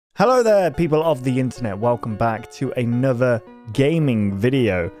Hello there, people of the internet. Welcome back to another gaming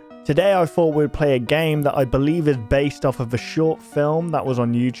video. Today I thought we'd play a game that I believe is based off of a short film that was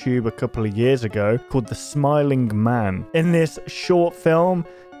on YouTube a couple of years ago called The Smiling Man. In this short film,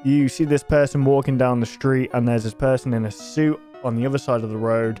 you see this person walking down the street and there's this person in a suit on the other side of the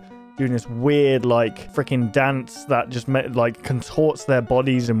road doing this weird like freaking dance that just like contorts their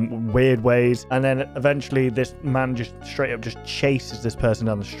bodies in weird ways, and then eventually this man just straight up just chases this person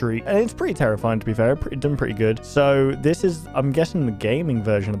down the street, and it's pretty terrifying, to be fair. Done pretty good. So this is, I'm guessing, the gaming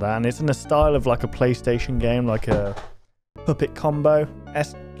version of that, and it's in the style of like a PlayStation game, like a puppet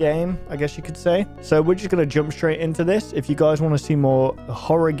combo-esque game, I guess you could say. So we're just going to jump straight into this. If you guys want to see more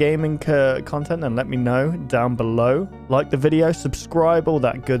horror gaming content, then let me know down below. Like the video, subscribe, all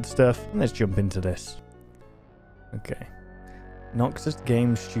that good stuff. And let's jump into this. Okay. Noxus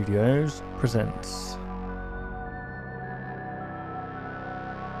Game Studios presents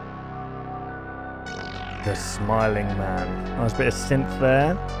The Smiling Man. Nice bit of synth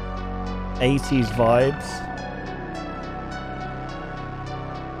there. 80s vibes.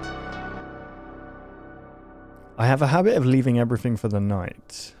 I have a habit of leaving everything for the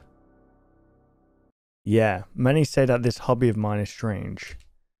night. Yeah, many say that this hobby of mine is strange.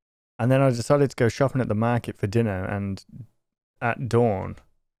 And then I decided to go shopping at the market for dinner and at dawn.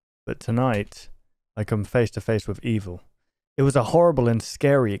 But tonight, I come face to face with evil. It was a horrible and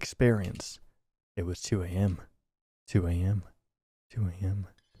scary experience. It was 2 a.m. 2 a.m. 2 a.m.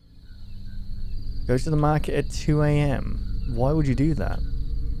 Go to the market at 2 a.m. Why would you do that?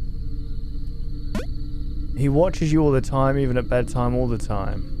 He watches you all the time, even at bedtime, all the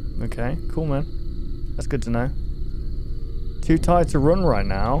time. Okay, cool, man. That's good to know. Too tired to run right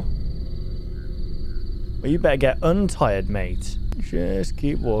now? Well, you better get untired, mate. Just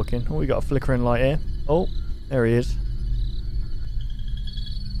keep walking. Oh, we got a flickering light here. Oh, there he is.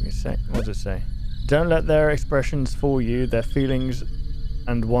 Give me a sec. What does it say? Don't let their expressions fool you. Their feelings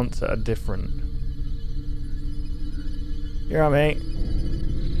and wants are different. Here, mate.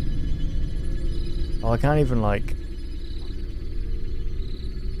 Oh, I can't even, like...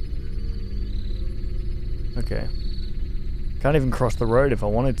 Okay. Can't even cross the road if I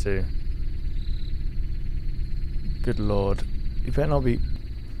wanted to. Good lord. You better not be...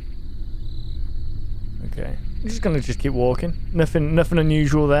 Okay. I'm just gonna keep walking. Nothing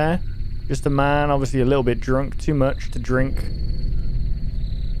unusual there. Just a man, obviously a little bit drunk. Too much to drink.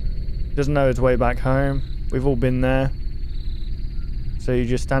 Doesn't know his way back home. We've all been there. So you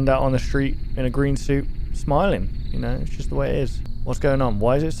just stand out on the street in a green suit, smiling. You know, it's just the way it is. What's going on?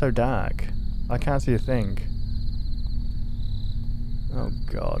 Why is it so dark? I can't see a thing. Oh,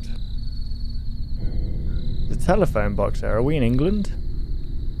 God. The telephone box there. Are we in England?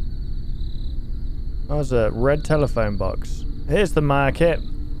 That was a red telephone box. Here's the market.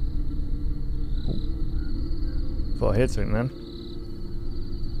 Ooh. Thought I heard something then.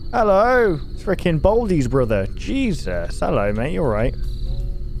 Hello. It's freaking Baldy's brother. Jesus. Hello, mate. You alright?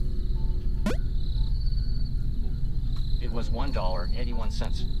 It was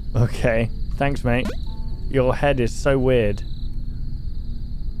 $1.81. Okay. Thanks, mate. Your head is so weird.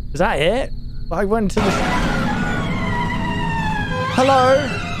 Is that it? I went to the... Hello?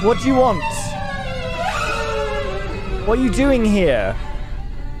 What do you want? What are you doing here?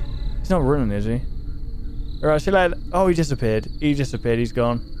 He's not running, is he? Alright, see you later. Oh, he disappeared. He disappeared. He's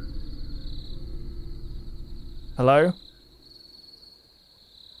gone. Hello?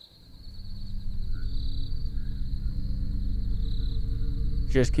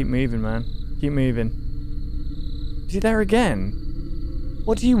 Just keep moving, man. Keep moving. Is he there again?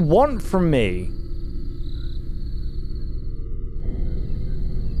 What do you want from me?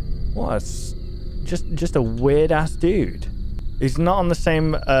 What? Just a weird ass dude. He's not on the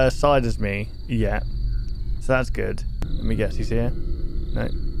same side as me yet, so that's good. Let me guess, he's here. No.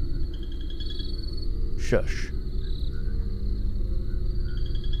 Shush.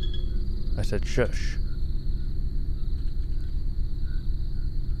 I said shush.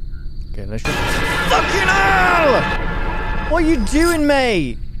 Okay, let's just... Fucking hell! What are you doing,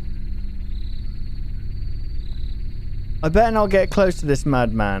 mate? I better not get close to this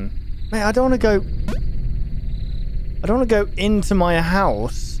madman. Mate, I don't want to go... I don't want to go into my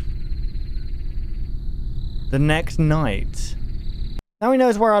house the next night. Now he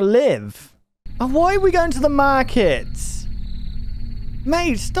knows where I live. Oh, why are we going to the market?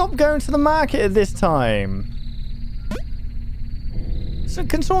 Mate, stop going to the market at this time. So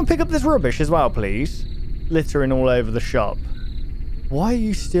can someone pick up this rubbish as well, please? Littering all over the shop. Why are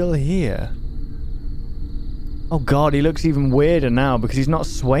you still here? Oh god, he looks even weirder now because he's not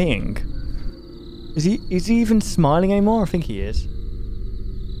swaying. Is he even smiling anymore? I think he is.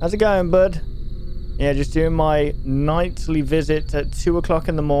 How's it going, bud? Yeah, just doing my nightly visit at 2 o'clock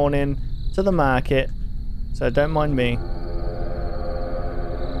in the morning to the market. So don't mind me.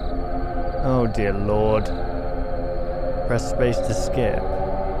 Oh, dear Lord. Press space to skip.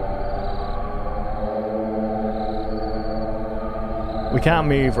 We can't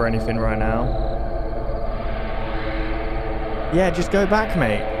move or anything right now. Yeah, just go back,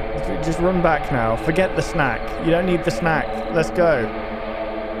 mate. Just run back now. Forget the snack. You don't need the snack. Let's go.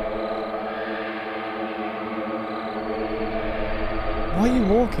 Why are you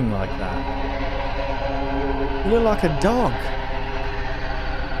walking like that? You look like a dog.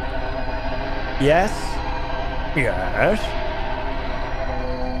 Yes? Yes?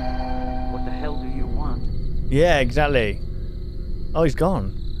 What the hell do you want? Yeah, exactly. Oh, he's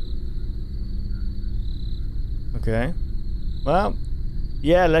gone. Okay. Well,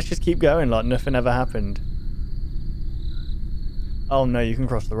 yeah, let's just keep going like nothing ever happened. Oh no, you can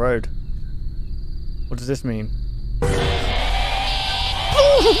cross the road. What does this mean?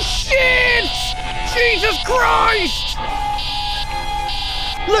 Oh shit! Jesus Christ!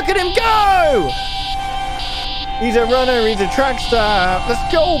 Look at him go! He's a runner, he's a track star.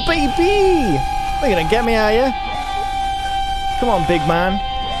 Let's go, baby! They're gonna get me, are you? Come on, big man.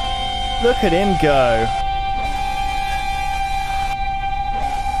 Look at him go.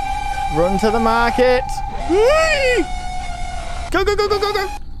 Run to the market. Whee! Go, go, go, go, go, go.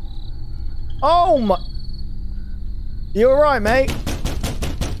 Oh my. You alright, mate?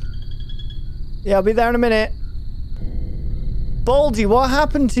 Yeah, I'll be there in a minute. Baldy, what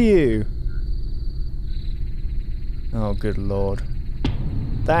happened to you? Oh, good Lord.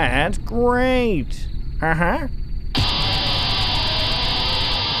 That's great. Uh-huh.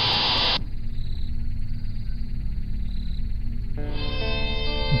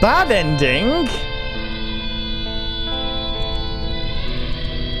 Bad ending?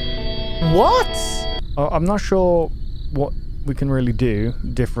 What? Oh, I'm not sure what we can really do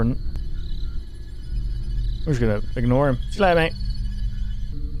different. We're just gonna ignore him. See you later, mate.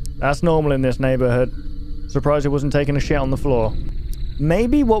 That's normal in this neighborhood. Surprised he wasn't taking a shit on the floor.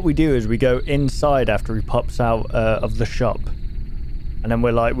 Maybe what we do is we go inside after he pops out of the shop. And then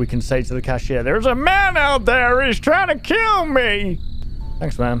we're like, we can say to the cashier, there's a man out there, he's trying to kill me.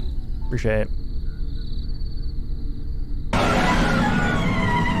 Thanks, man. Appreciate it.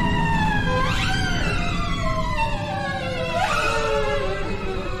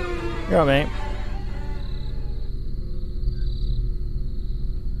 You're all right, mate.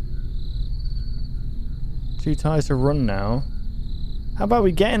 Too tired to run now. How about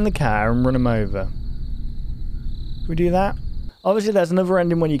we get in the car and run him over? Can we do that? Obviously, there's another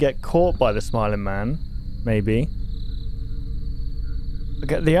ending when you get caught by the smiling man. Maybe.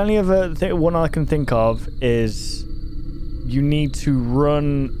 Okay, the only other one I can think of is you need to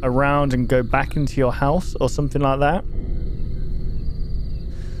run around and go back into your house or something like that.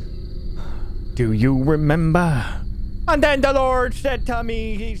 Do you remember? And then the Lord said to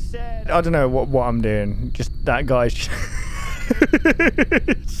me, he said... I don't know what I'm doing. Just that guy's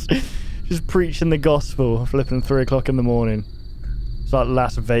just preaching the gospel, flipping 3 o'clock in the morning. It's like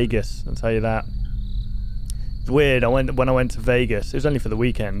Las Vegas, I'll tell you that. It's weird. When I went to Vegas, it was only for the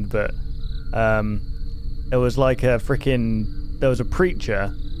weekend, but it was like there was a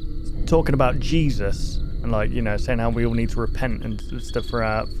preacher talking about Jesus and, like, you know, saying how we all need to repent and stuff for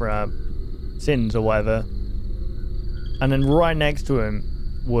our sins or whatever. And then right next to him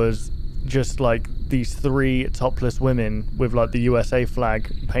was just like these 3 topless women with like the USA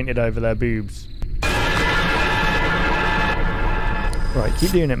flag painted over their boobs. Right,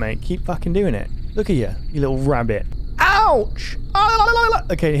 keep doing it, mate. Keep fucking doing it. Look at you, you little rabbit. Ouch!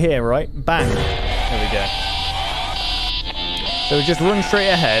 Okay, here, right? Bang. There we go. So we just run straight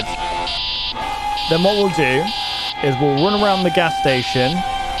ahead. Then what we'll do is we'll run around the gas station,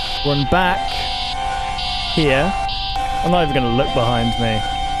 run back here. I'm not even going to look behind me.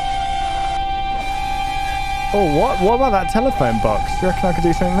 Oh, what about that telephone box? Do you reckon I could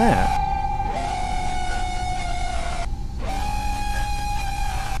do something there?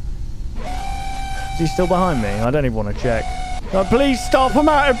 Is he still behind me? I don't even want to check. Oh, please stop, I'm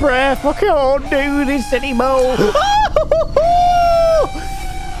out of breath. I can't do this anymore.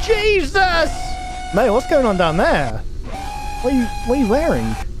 Jesus! Mate, what's going on down there? What are you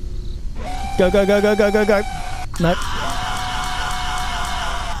wearing? Go, go, go, go, go, go, go. Nope.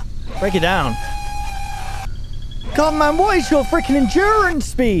 Break it down. God, man, what is your freaking endurance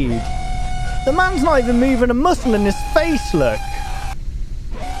speed? The man's not even moving a muscle in his face, look.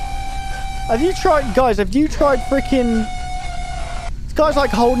 Have you tried freaking... This guy's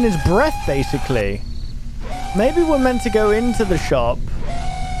like holding his breath, basically. Maybe we're meant to go into the shop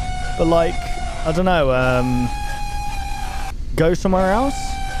But like, I don't know, go somewhere else?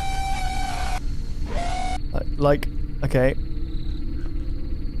 Like, okay.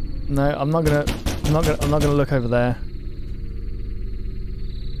 No, I'm not gonna look over there.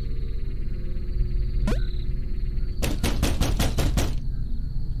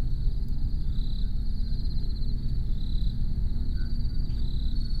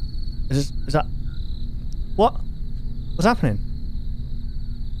 Is that... What? What's happening?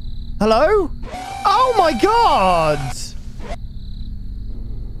 Hello? Oh my god!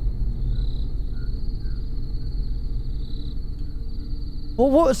 Well,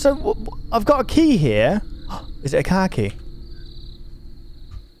 what? So, what, I've got a key here. Is it a car key?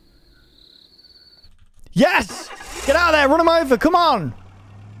 Yes! Get out of there! Run him over! Come on!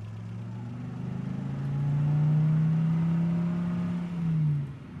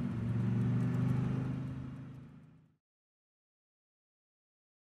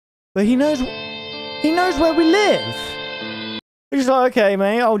 But he knows where we live. He's like, okay,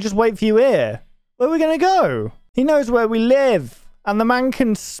 mate, I'll just wait for you here. Where are we gonna go? He knows where we live. And the man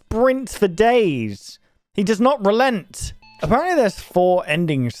can sprint for days. He does not relent. Apparently there's 4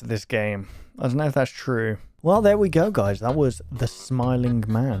 endings to this game. I don't know if that's true. Well, there we go, guys. That was The Smiling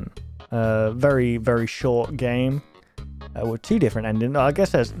Man. Very, very short game. With 2 different endings. I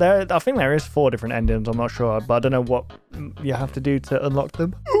guess I think there is 4 different endings. I'm not sure, but I don't know what you have to do to unlock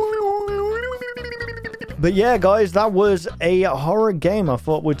them. But yeah, guys, that was a horror game. I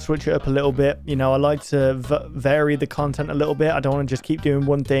thought we'd switch it up a little bit. You know, I like to vary the content a little bit. I don't want to just keep doing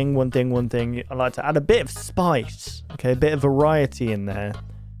one thing. I like to add a bit of spice, okay, a bit of variety in there.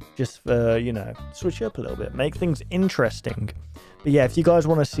 Just, you know, switch it up a little bit, make things interesting. But yeah, if you guys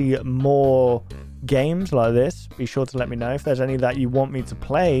want to see more games like this, be sure to let me know. If there's any that you want me to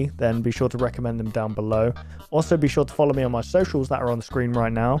play, then be sure to recommend them down below. Also, be sure to follow me on my socials that are on the screen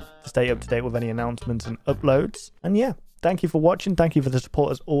right now to stay up to date with any announcements and uploads. And yeah, thank you for watching. Thank you for the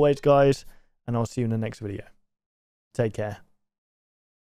support as always, guys. And I'll see you in the next video. Take care.